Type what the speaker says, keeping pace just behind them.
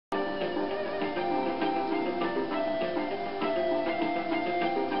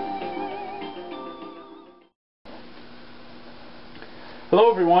Hello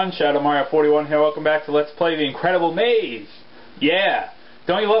everyone, ShadowMario41 here. Welcome back to Let's Play the Incredible Maze. Yeah!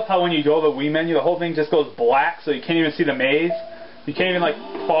 Don't you love how when you go to the Wii menu, the whole thing just goes black so you can't even see the maze? You can't even like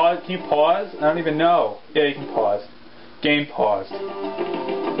pause. Can you pause? I don't even know. Yeah, you can pause. Game paused.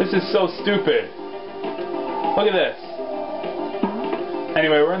 This is so stupid. Look at this.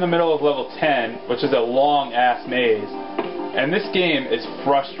 Anyway, we're in the middle of level 10, which is a long ass maze. And this game is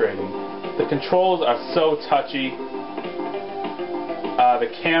frustrating. The controls are so touchy. The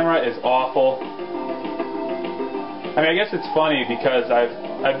camera is awful. I mean, I guess it's funny because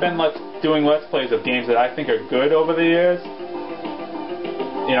I've been doing Let's Plays of games that I think are good over the years.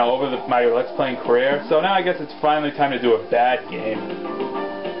 You know, over my Let's Playing career. So now I guess it's finally time to do a bad game.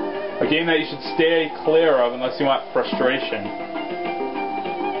 A game that you should stay clear of unless you want frustration.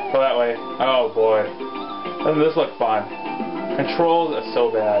 Go that way. Oh boy. Doesn't this look fun? Controls are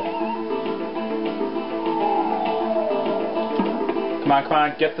so bad. Come on, come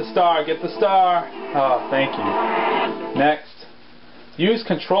on, get the star, get the star. Oh, thank you. Next. Use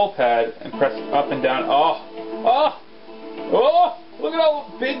control pad and press up and down. Oh, oh, oh, look at how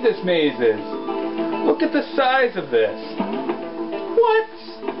big this maze is. Look at the size of this. What?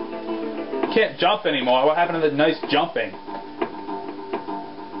 Can't jump anymore. What happened to the nice jumping?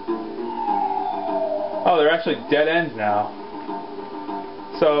 Oh, they're actually dead ends now.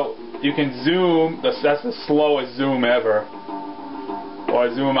 So, you can zoom. That's the slowest zoom ever. Or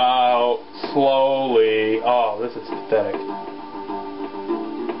zoom out slowly. Oh, this is pathetic.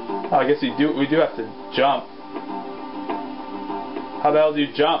 Oh, I guess we do have to jump. How the hell do you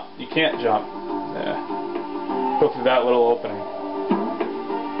jump? You can't jump. Yeah. Go through that little opening.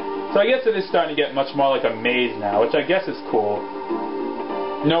 So I guess it is starting to get much more like a maze now, which I guess is cool.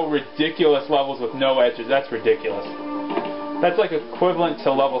 No ridiculous levels with no edges. That's ridiculous. That's like equivalent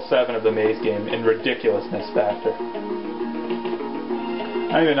to level 7 of the maze game in ridiculousness factor.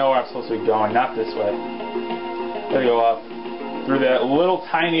 I don't even know where I'm supposed to be going. Not this way. Gotta go up through that little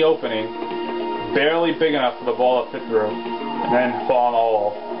tiny opening, barely big enough for the ball to fit through, and then fall in the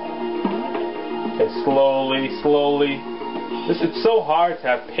hole. Okay, slowly, slowly. It's so hard to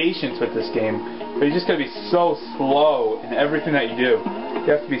have patience with this game, but you just gotta be so slow in everything that you do.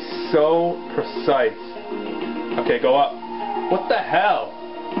 You have to be so precise. Okay, go up. What the hell?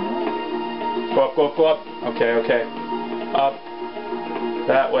 Go up, go up, go up. Okay, okay. Up.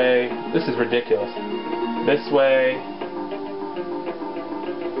 That way. This is ridiculous. This way.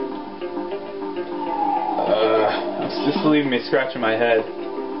 It's just leaving me scratching my head.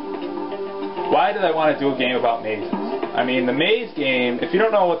 Why did I want to do a game about mazes? I mean, the maze game, if you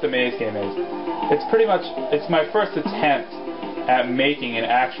don't know what the maze game is, it's pretty much, it's my first attempt at making an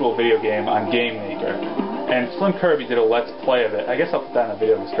actual video game on Game Maker. And SlimKirby did a Let's Play of it. I guess I'll put that in the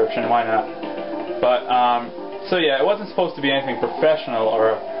video description, why not? But, so yeah, it wasn't supposed to be anything professional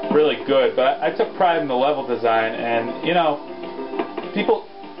or really good, but I took pride in the level design, and, you know, people...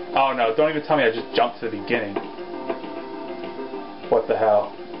 Oh no, don't even tell me I just jumped to the beginning. What the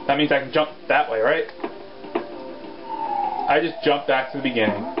hell? That means I can jump that way, right? I just jumped back to the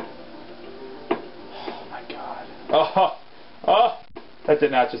beginning. Oh my god. Oh! Oh! That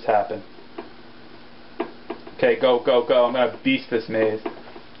did not just happen. Okay, go, go, go. I'm gonna beast this maze.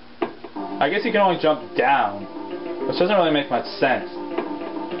 I guess you can only jump down, which doesn't really make much sense.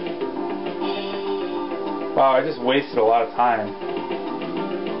 Wow, I just wasted a lot of time.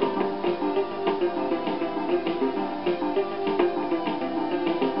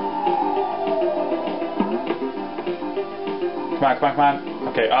 Come on, come on, come on.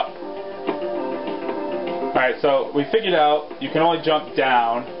 Okay, up. Alright, so we figured out you can only jump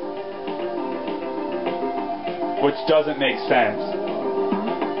down, which doesn't make sense.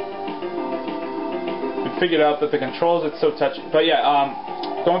 Figured out that the controls, it's so touchy. But yeah,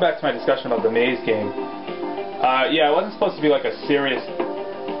 going back to my discussion about the maze game, yeah, it wasn't supposed to be like a serious...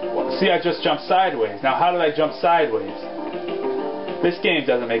 See, I just jumped sideways. Now how did I jump sideways? This game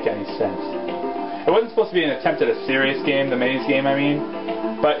doesn't make any sense. It wasn't supposed to be an attempt at a serious game, the maze game, I mean.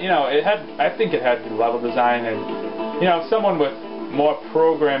 But, you know, it had, I think it had level design, and, you know, if someone with more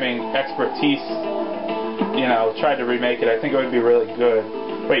programming expertise, you know, tried to remake it, I think it would be really good.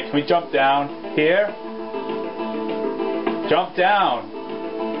 Wait, can we jump down here? Jump down!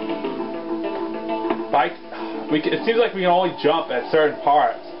 It seems like we can only jump at certain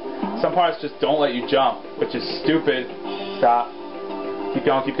parts. Some parts just don't let you jump, which is stupid. Stop. Keep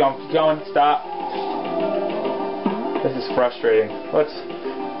going, keep going, keep going. Stop. This is frustrating. Let's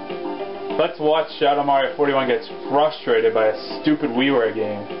watch ShadowMario41 gets frustrated by a stupid WiiWare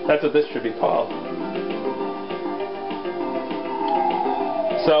game. That's what this should be called.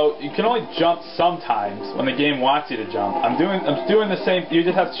 So you can only jump sometimes when the game wants you to jump. I'm doing the same. You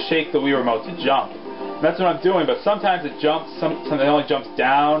just have to shake the Wii remote to jump. And that's what I'm doing. But sometimes it jumps. Sometimes it only jumps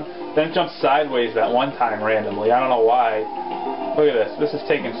down. Then it jumps sideways that one time randomly. I don't know why. Look at this. This is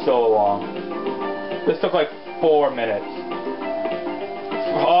taking so long. This took like 4 minutes.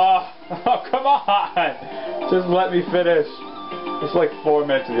 Oh, come on! Just let me finish. It's like 4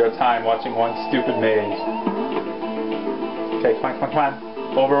 minutes of your time watching one stupid maze. Okay, come on, come on, come on.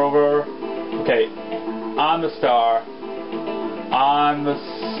 Over. Okay. On the star. On the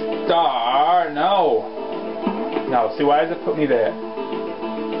star. No. No. See, why does it put me there?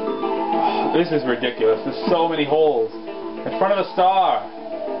 Oh, this is ridiculous. There's so many holes. In front of the star.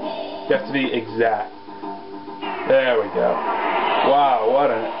 You have to be exact. There we go. Wow,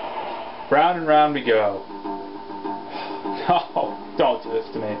 what a... Round and round we go. No, don't do this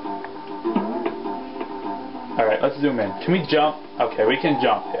to me. Alright, let's zoom in. Can we jump? Okay, we can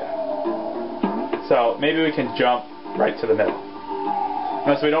jump here. So, maybe we can jump right to the middle.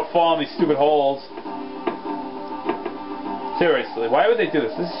 No, so we don't fall in these stupid holes. Seriously, why would they do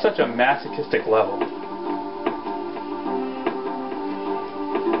this? This is such a masochistic level.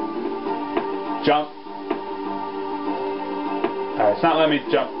 Jump. Alright, it's not letting me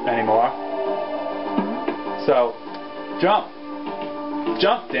jump anymore. So, jump.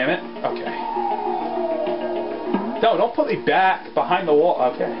 Jump, damn it. Okay. No, don't put me back behind the wall.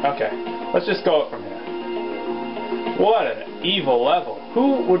 Okay. Let's just go from here. What an evil level.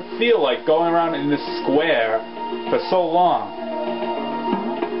 Who would feel like going around in this square for so long?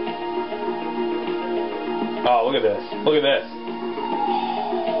 Oh, look at this. Look at this.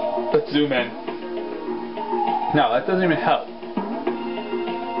 Let's zoom in. No, that doesn't even help.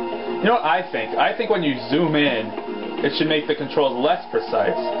 You know what I think? I think when you zoom in, it should make the controls less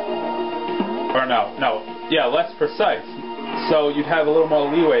precise. Or no. Yeah, less precise. So you'd have a little more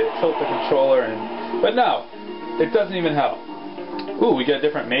leeway to tilt the controller and... But no, it doesn't even help. Ooh, we get a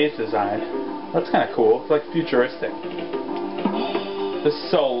different maze design. That's kind of cool. It's like futuristic. This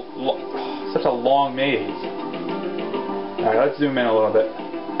is such a long maze. Alright, let's zoom in a little bit.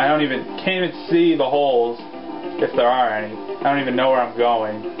 Can't even see the holes, if there are any. I don't even know where I'm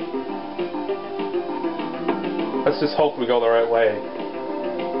going. Let's just hope we go the right way.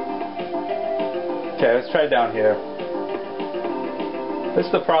 Okay, let's try down here. This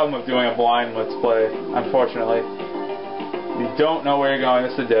is the problem of doing a blind Let's Play, unfortunately. You don't know where you're going.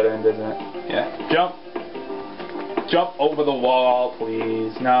 This is a dead end, isn't it? Yeah. Jump! Jump over the wall,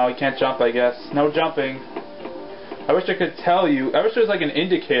 please. No, you can't jump, I guess. No jumping. I wish I could tell you. I wish there was like an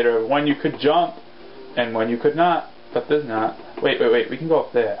indicator of when you could jump and when you could not. But there's not. Wait. We can go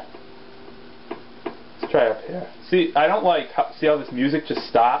up there. Let's try up here. See, I don't like... See how this music just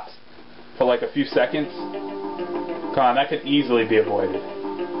stops for like a few seconds? Come on, that could easily be avoided.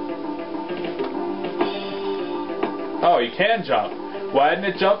 Oh, you can jump. Why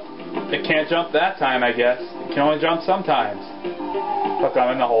didn't it jump? It can't jump that time, I guess. It can only jump sometimes. Look,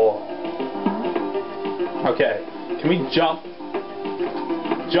 I'm in the hole. Okay. Can we jump?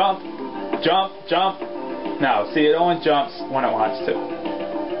 Jump. No, see, it only jumps when it wants to.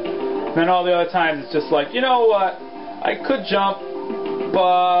 And then all the other times it's just like, you know what? I could jump,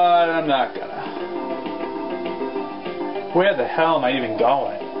 but I'm not gonna. Where the hell am I even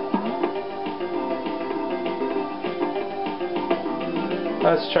going?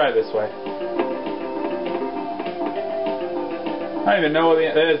 Let's try this way. I don't even know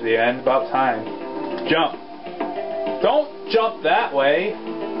where there's the end. About time. Jump. Don't jump that way.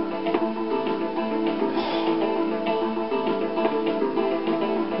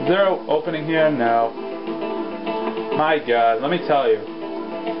 Is there an opening here? No. My God, let me tell you.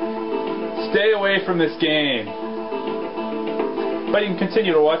 Stay away from this game. But you can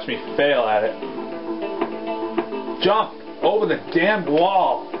continue to watch me fail at it. Jump over the damned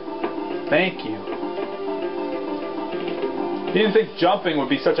wall. Thank you. You didn't think jumping would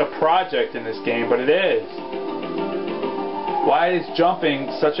be such a project in this game, but it is. Why is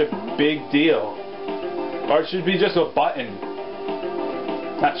jumping such a big deal? Or it should be just a button.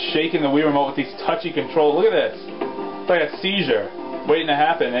 Not shaking the Wii remote with these touchy controls. Look at this. It's like a seizure waiting to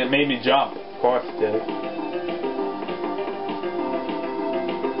happen, and it made me jump. Of course it did.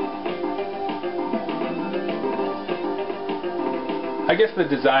 I guess the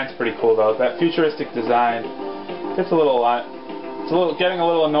design's pretty cool though. That futuristic design gets a little getting a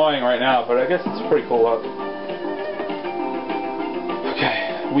little annoying right now, but I guess it's a pretty cool look.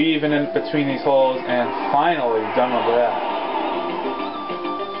 Okay, weaving in between these holes, and finally done with that.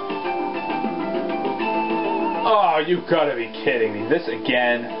 Oh, you gotta be kidding me. This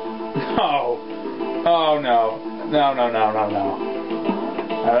again? No. Oh no. No.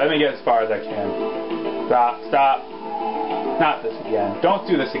 Let me get as far as I can. Stop. Not this again. Don't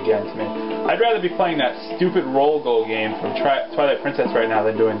do this again to me. I'd rather be playing that stupid roll goal game from Twilight Princess right now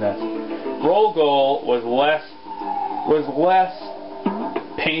than doing this. Roll goal was less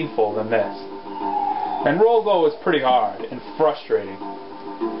painful than this. And roll goal was pretty hard and frustrating.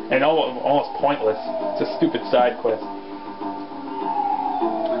 And almost pointless. It's a stupid side quest.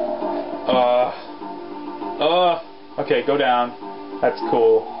 Okay, go down. That's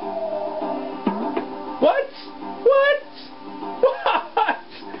cool. What?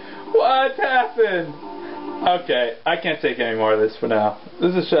 What happened? Okay, I can't take any more of this for now.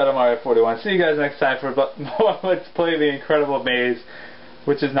 This is Shadow Mario 41. See you guys next time for more Let's Play the Incredible Maze,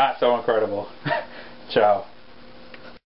 which is not so incredible. Ciao.